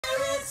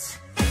bananas!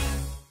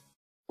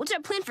 What's our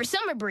plan for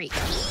summer break?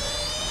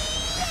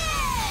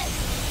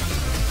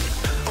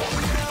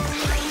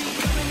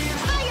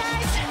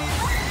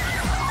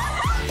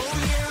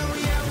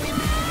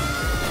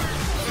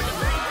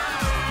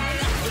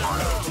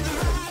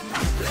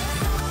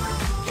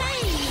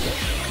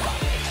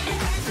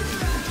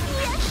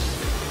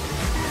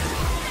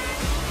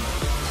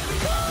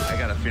 I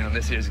got a feeling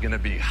this year's gonna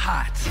be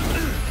hot.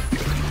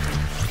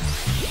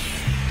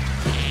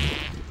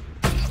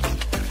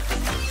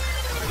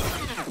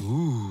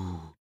 Ooh.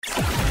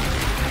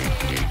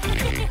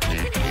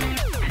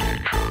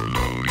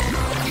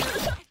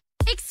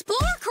 Explore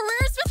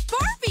careers with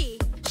Barbie.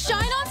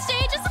 Shine on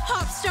stage as a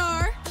pop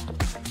star.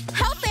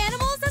 Help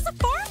animals as a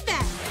farm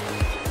vet.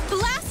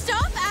 Blast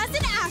off as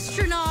an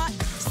astronaut.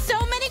 So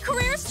many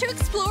careers to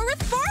explore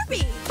with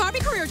Barbie. Barbie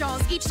career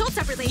dolls, each sold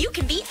separately. You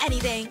can be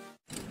anything.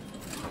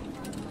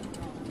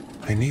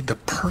 I need the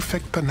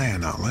perfect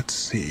banana. Let's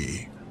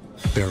see.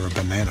 There are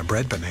banana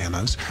bread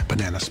bananas,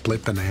 banana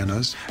split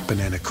bananas,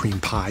 banana cream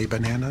pie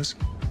bananas.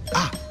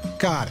 Ah,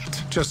 got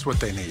it. Just what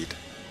they need.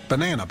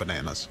 Banana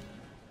bananas.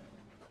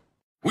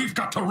 We've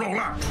got to roll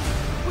out.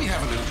 We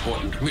have an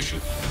important mission.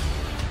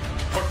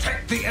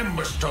 Protect the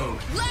Ember Stone.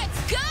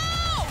 Let's go!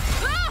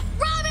 Ah,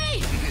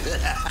 Robbie!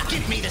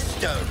 Give me the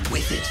stone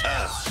with it.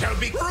 Earth shall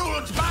be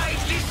ruled by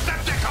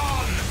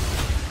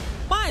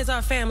Decepticons. Why is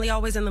our family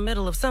always in the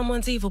middle of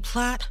someone's evil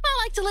plot?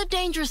 I like to live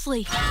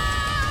dangerously.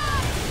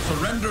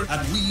 Surrender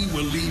and we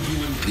will leave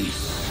you in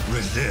peace.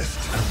 Resist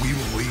and we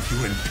will leave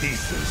you in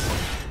pieces.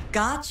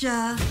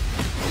 Gotcha.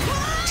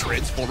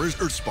 Transformers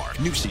Earthspark.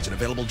 New season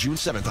available June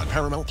 7th on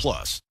Paramount+.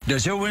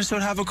 Does your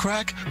windshield have a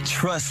crack?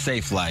 Trust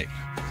Safelite.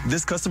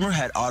 This customer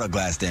had auto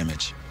glass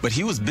damage, but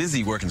he was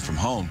busy working from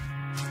home.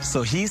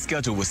 So he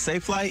scheduled with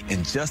Safelite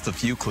in just a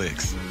few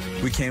clicks.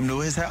 We came to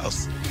his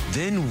house.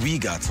 Then we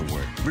got to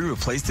work. We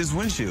replaced his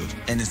windshield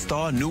and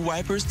installed new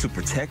wipers to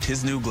protect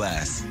his new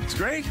glass. It's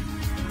great.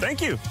 Thank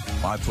you.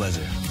 My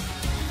pleasure.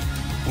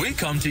 We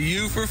come to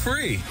you for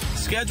free.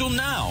 Schedule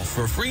now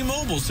for free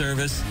mobile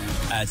service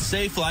at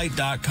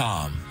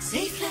Safelite.com.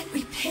 Safelite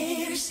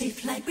Repair,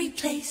 Safelite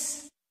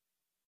Replace.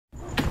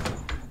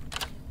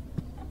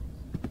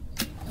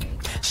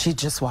 She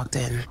just walked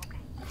in.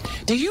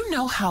 Do you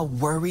know how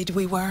worried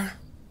we were?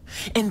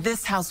 In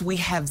this house, we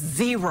have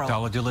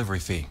 $0 delivery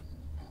fee.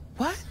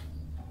 What?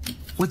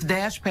 With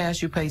Dash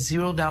Pass, you pay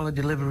 $0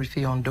 delivery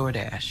fee on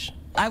DoorDash.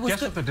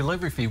 Guess what the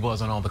delivery fee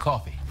was on all the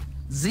coffee?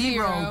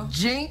 Zero.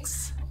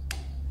 Jinx.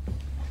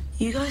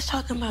 You guys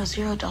talking about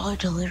 $0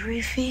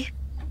 delivery fee?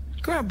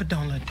 Grab a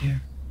donut,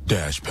 dear.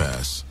 Dash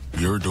Pass.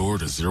 Your door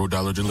to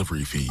 $0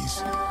 delivery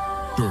fees.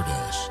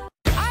 DoorDash.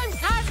 I'm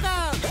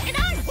Cosmo. And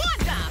I'm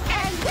Wanda.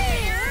 And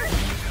we're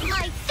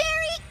my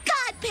fairy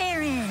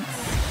godparents.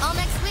 all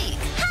next week.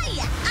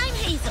 Hiya, I'm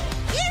Hazel.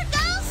 Here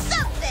goes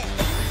something.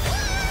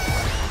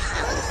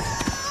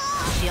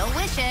 She'll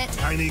wish it.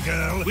 Tiny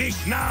girl,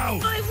 wish now.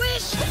 I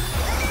wish.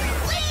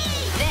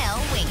 Whee!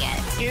 They'll wing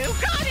it. You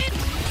got it.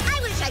 I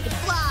wish I could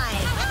fly.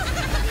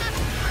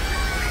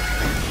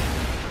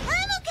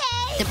 I'm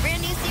okay. The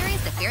brand new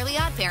series, The Fairly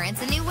Odd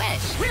Parents, A New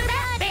Wish. We're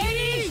back,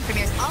 baby.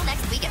 Premieres all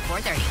next week at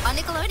 4:30 on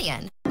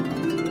Nickelodeon.